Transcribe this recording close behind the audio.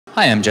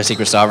Hi, I'm Jesse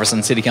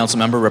Christopherson, City Council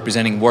member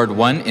representing Ward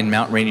 1 in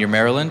Mount Rainier,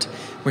 Maryland.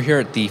 We're here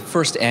at the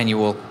first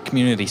annual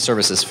Community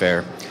Services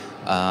Fair.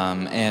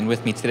 And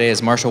with me today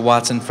is Marcia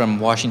Watson from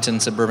Washington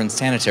Suburban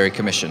Sanitary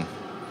Commission.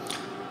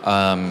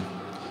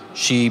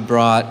 She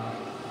brought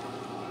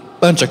a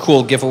bunch of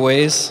cool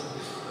giveaways.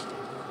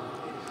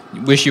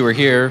 Wish you were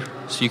here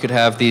so you could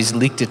have these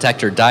leak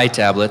detector dye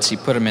tablets. You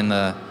put them in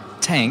the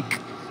tank,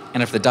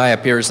 and if the dye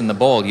appears in the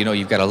bowl, you know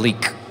you've got a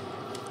leak,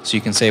 so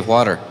you can save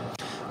water.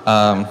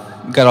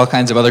 We've got all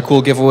kinds of other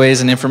cool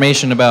giveaways and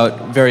information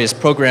about various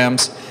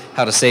programs,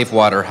 how to save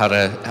water, how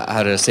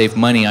to save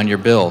money on your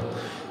bill.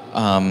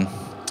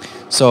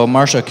 So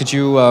Marcia, could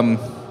you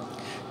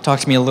talk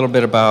to me a little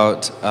bit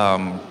about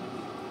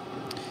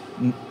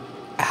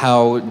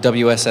how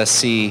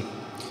WSSC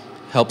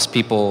helps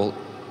people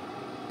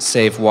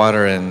save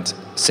water and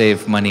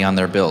save money on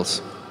their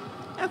bills?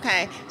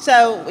 Okay,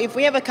 so if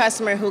we have a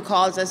customer who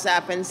calls us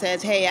up and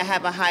says, hey, I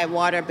have a high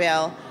water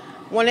bill,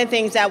 one of the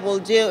things that we'll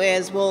do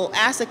is we'll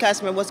ask the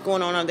customer what's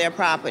going on their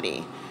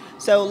property.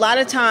 So a lot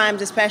of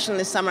times, especially in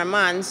the summer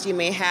months, you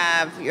may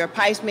have your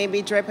pipes may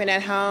be dripping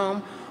at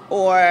home,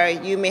 or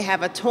you may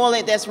have a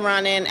toilet that's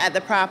running at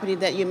the property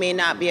that you may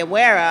not be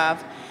aware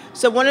of.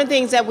 So one of the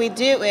things that we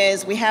do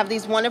is we have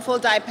these wonderful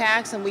dye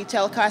packs, and we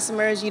tell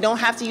customers you don't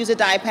have to use a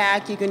dye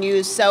pack. You can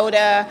use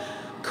soda,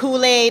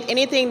 Kool-Aid,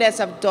 anything that's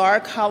of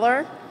dark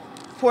color.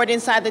 Pour it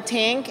inside the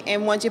tank,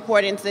 and once you pour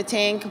it into the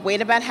tank,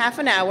 wait about half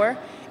an hour.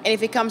 And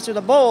if it comes through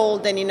the bowl,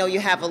 then you know you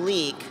have a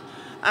leak.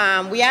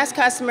 We ask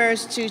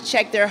customers to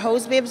check their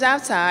hose bibs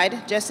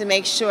outside just to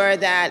make sure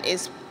that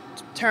it's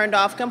turned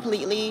off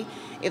completely.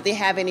 If they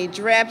have any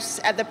drips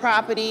at the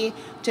property,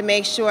 to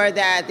make sure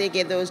that they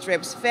get those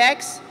drips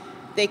fixed.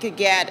 They could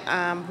get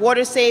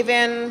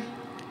water-saving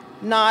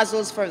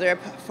nozzles for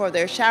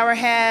their shower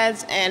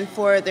heads and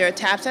for their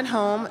taps at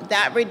home.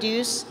 That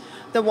reduce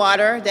the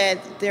water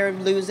that they're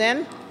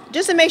losing,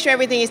 just to make sure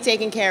everything is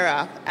taken care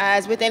of.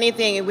 As with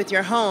anything with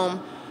your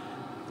home,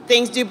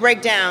 things do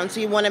break down, so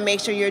you want to make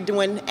sure you're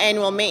doing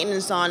annual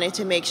maintenance on it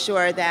to make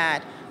sure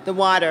that the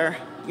water,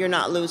 you're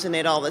not losing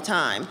it all the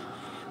time.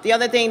 The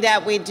other thing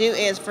that we do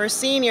is for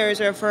seniors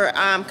or for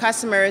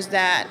customers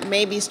that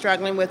may be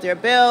struggling with their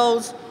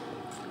bills,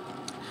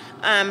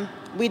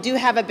 we do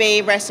have a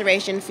Bay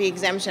Restoration Fee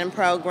Exemption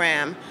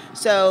Program.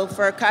 So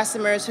for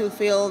customers who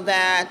feel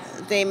that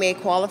they may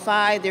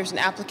qualify, there's an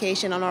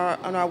application on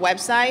our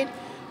website,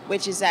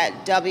 which is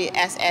at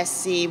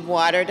wsscwater.com.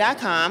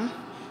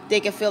 They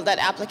can fill that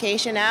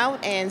application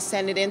out and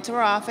send it into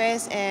our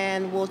office,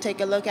 and we'll take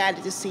a look at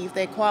it to see if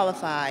they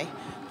qualify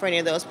for any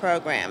of those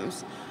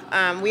programs.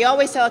 We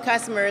always tell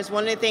customers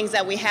one of the things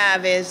that we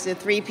have is the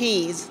 3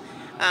 Ps,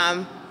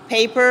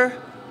 paper,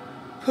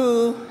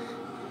 poo,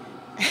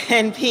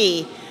 and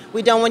pee.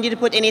 We don't want you to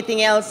put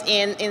anything else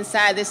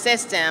inside the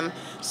system,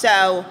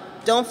 so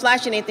don't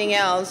flush anything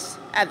else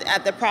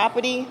at the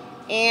property.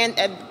 And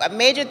a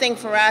major thing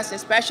for us,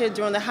 especially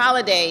during the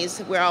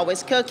holidays, we're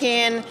always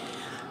cooking.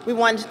 We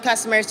want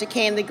customers to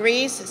can the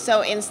grease,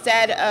 so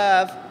instead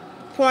of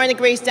pouring the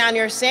grease down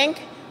your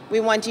sink, we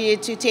want you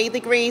to take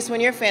the grease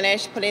when you're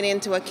finished, put it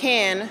into a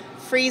can,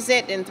 freeze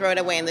it, and throw it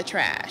away in the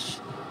trash.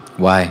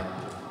 Why?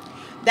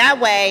 That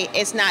way,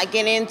 it's not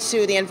getting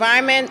into the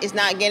environment, it's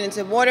not getting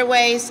into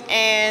waterways,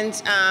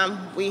 and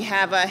we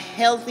have a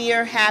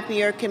healthier,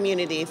 happier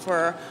community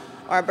for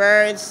our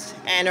birds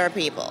and our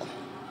people.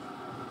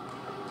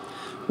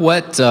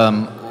 What are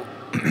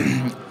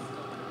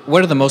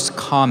the most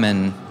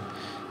common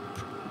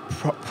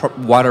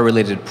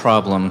water-related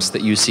problems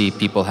that you see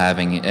people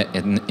having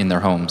in their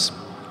homes?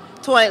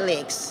 Toilet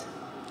leaks.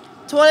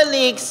 Toilet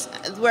leaks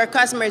where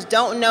customers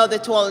don't know the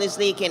toilet is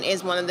leaking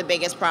is one of the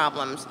biggest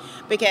problems,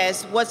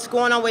 because what's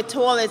going on with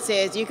toilets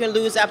is you can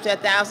lose up to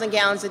 1,000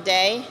 gallons a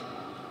day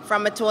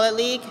from a toilet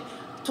leak.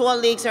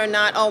 Toilet leaks are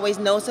not always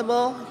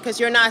noticeable because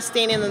you're not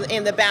staying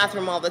in the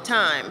bathroom all the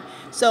time.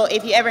 So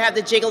if you ever have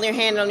to jiggle your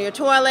hand on your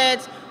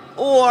toilet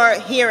or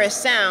hear a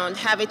sound,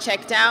 have it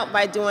checked out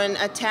by doing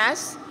a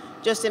test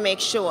just to make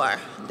sure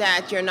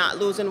that you're not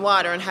losing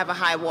water and have a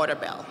high water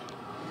bill.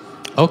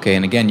 Okay,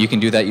 and again, you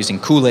can do that using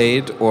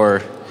Kool-Aid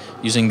or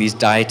using these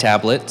dye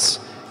tablets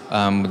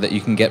that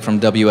you can get from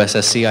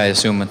WSSC, I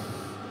assume,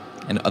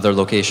 in other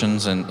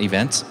locations and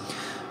events.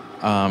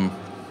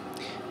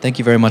 Thank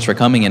you very much for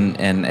coming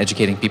and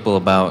educating people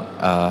about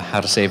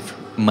how to save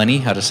money,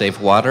 how to save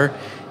water,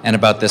 and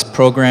about this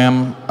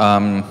program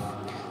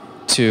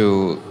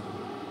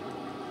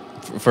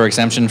for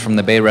exemption from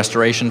the Bay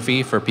Restoration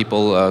Fee for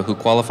people who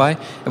qualify.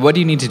 And what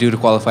do you need to do to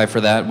qualify for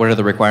that? What are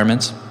the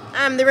requirements?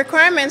 The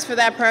requirements for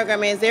that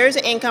program is there's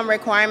an income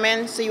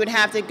requirement, so you would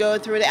have to go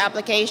through the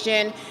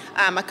application.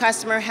 A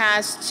customer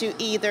has to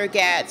either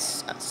get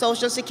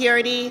Social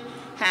Security,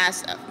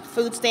 has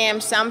food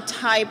stamps, some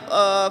type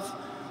of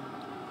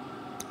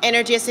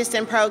energy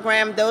assistance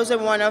program. Those are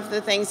one of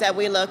the things that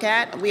we look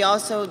at.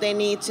 They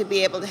need to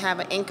be able to have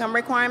an income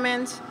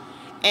requirement.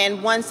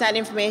 And once that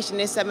information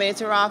is submitted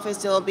to our office,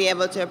 they'll be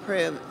able to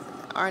approve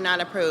or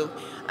not approve.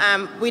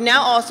 We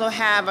now also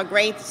have a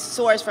great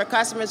source for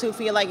customers who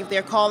feel like if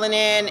they're calling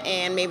in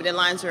and maybe the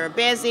lines are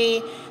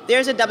busy,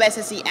 there's a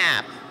WSSC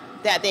app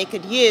that they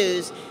could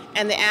use,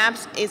 and the app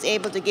is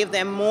able to give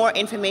them more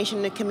information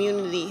in the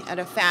community at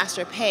a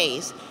faster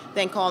pace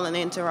than calling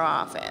into our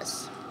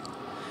office.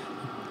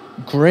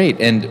 Great.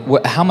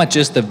 And how much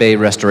is the bay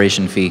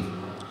restoration fee?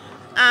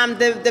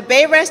 The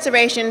bay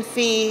restoration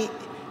fee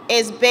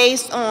is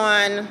based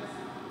on,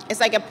 it's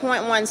like a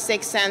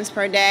 0.16 cents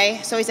per day,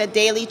 so it's a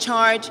daily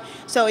charge.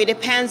 So it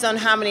depends on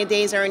how many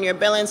days are in your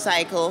billing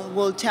cycle,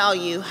 will tell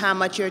you how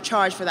much you're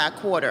charged for that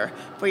quarter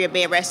for your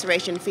bay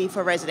restoration fee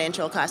for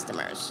residential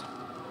customers.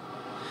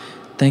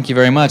 Thank you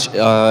very much.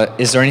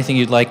 Is there anything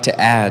you'd like to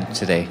add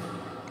today?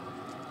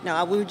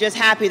 No, we were just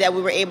happy that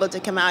we were able to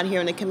come out here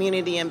in the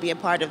community and be a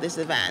part of this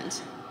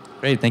event.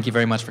 Great. Thank you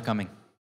very much for coming.